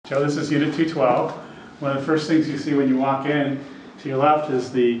Joe, this is Unit 212. One of the first things you see when you walk in to your left is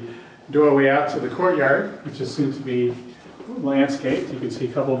the doorway out to the courtyard, which is soon to be landscaped. You can see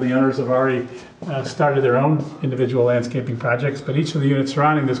a couple of the owners have already started their own individual landscaping projects, but each of the units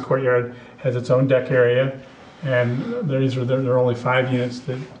surrounding this courtyard has its own deck area, and there are only 5 units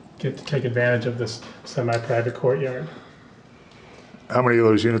that get to take advantage of this semi-private courtyard. How many of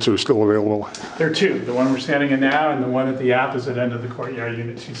those units are still available? There are 2, the one we're standing in now and the one at the opposite end of the courtyard,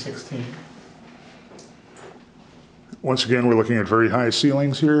 Unit 216. Once again, we're looking at very high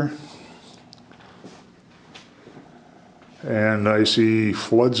ceilings here. And I see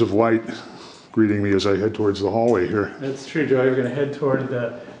floods of light greeting me as I head towards the hallway here. That's true, Joe. You're going to head toward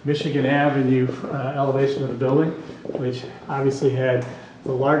the Michigan Avenue elevation of the building, which obviously had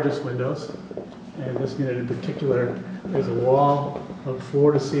the largest windows. And this unit in particular, there's a wall of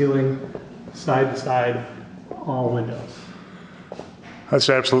floor to ceiling, side to side, all windows. That's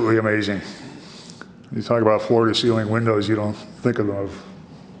absolutely amazing. You talk about floor to ceiling windows, you don't think of them of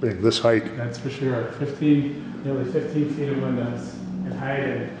being this height. That's for sure. Nearly 15 feet of windows in height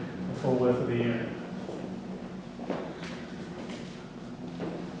and the full width of the unit.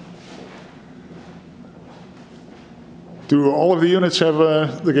 Do all of the units have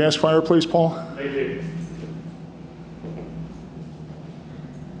the gas fireplace, Paul? They do.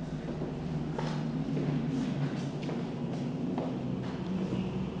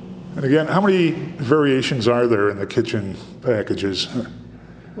 And again, how many variations are there in the kitchen packages?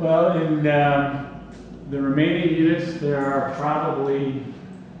 Well, in the remaining units, there are probably,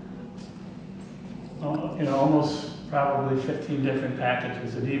 almost probably 15 different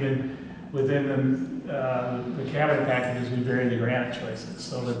packages, and even within the cabinet packages, we vary the granite choices.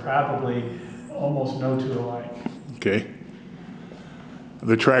 So they're probably almost no two alike. Okay.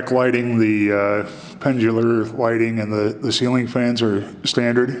 The track lighting, the pendular lighting, and the ceiling fans are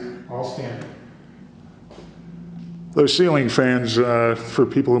standard? All standard. Those ceiling fans, for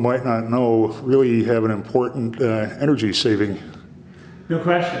people who might not know, really have an important energy saving. No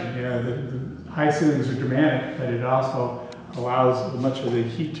question. The high ceilings are dramatic, but it also allows much of the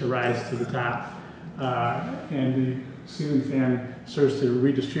heat to rise to the top. And the ceiling fan serves to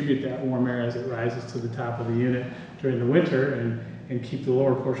redistribute that warm air as it rises to the top of the unit during the winter and keep the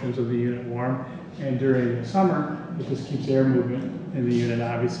lower portions of the unit warm. And during the summer, it just keeps air movement in the unit,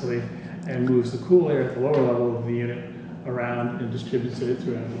 obviously, and moves the cool air at the lower level of the unit around and distributes it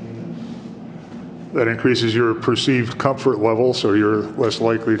throughout the unit. That increases your perceived comfort level, so you're less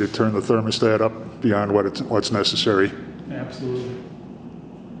likely to turn the thermostat up beyond what's necessary. Absolutely.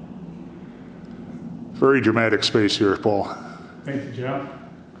 Very dramatic space here, Paul. Thank you, Joe.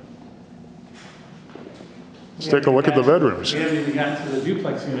 Let's take a look at the bedrooms. We haven't even gotten to the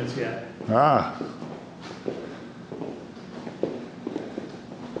duplex units yet. Ah.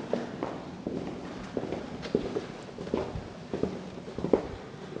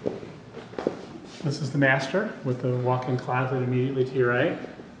 This is the master with the walk-in closet immediately to your right.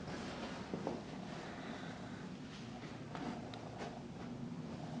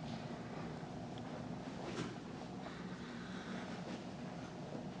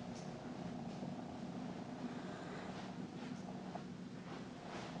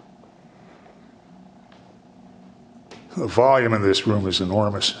 The volume in this room is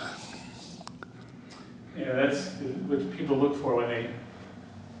enormous. Yeah, that's what people look for when they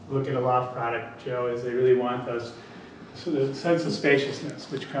look at a loft product, Joe, is they really want the sense of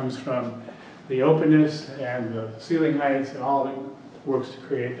spaciousness, which comes from the openness and the ceiling heights, and all of it works to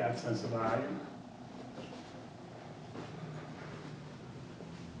create that sense of volume.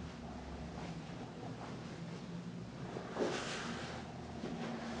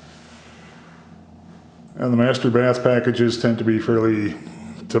 And the master bath packages tend to be fairly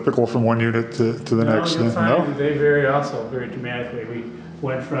typical from one unit to the next. You'll find they vary also very dramatically. We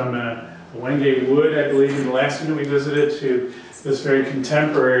went from a Wengate wood, I believe, in the last unit we visited, to this very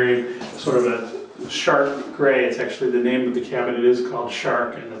contemporary sort of a shark gray. It's actually the name of the cabinet is called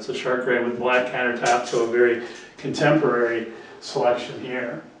Shark, and it's a shark gray with black countertop, so a very contemporary selection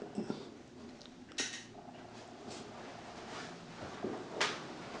here.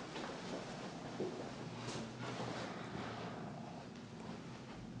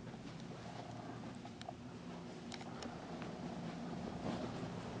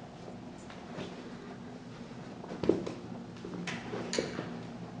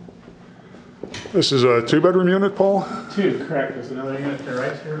 This is a 2-bedroom unit, Paul? 2, correct. There's another unit to your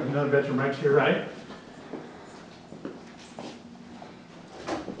right here, another bedroom right to your right.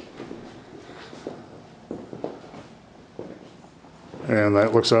 And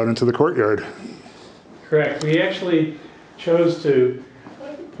that looks out into the courtyard. Correct. We actually chose to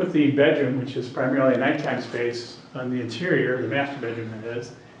put the bedroom, which is primarily a nighttime space, on the interior, the master bedroom that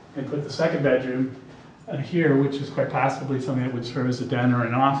is, and put the second bedroom here, which is quite possibly something that would serve as a den or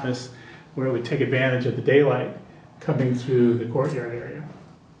an office, where it would take advantage of the daylight coming through the courtyard area.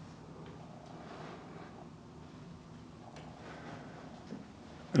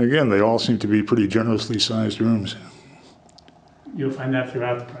 And again, they all seem to be pretty generously sized rooms. You'll find that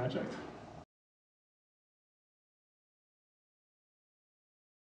throughout the project.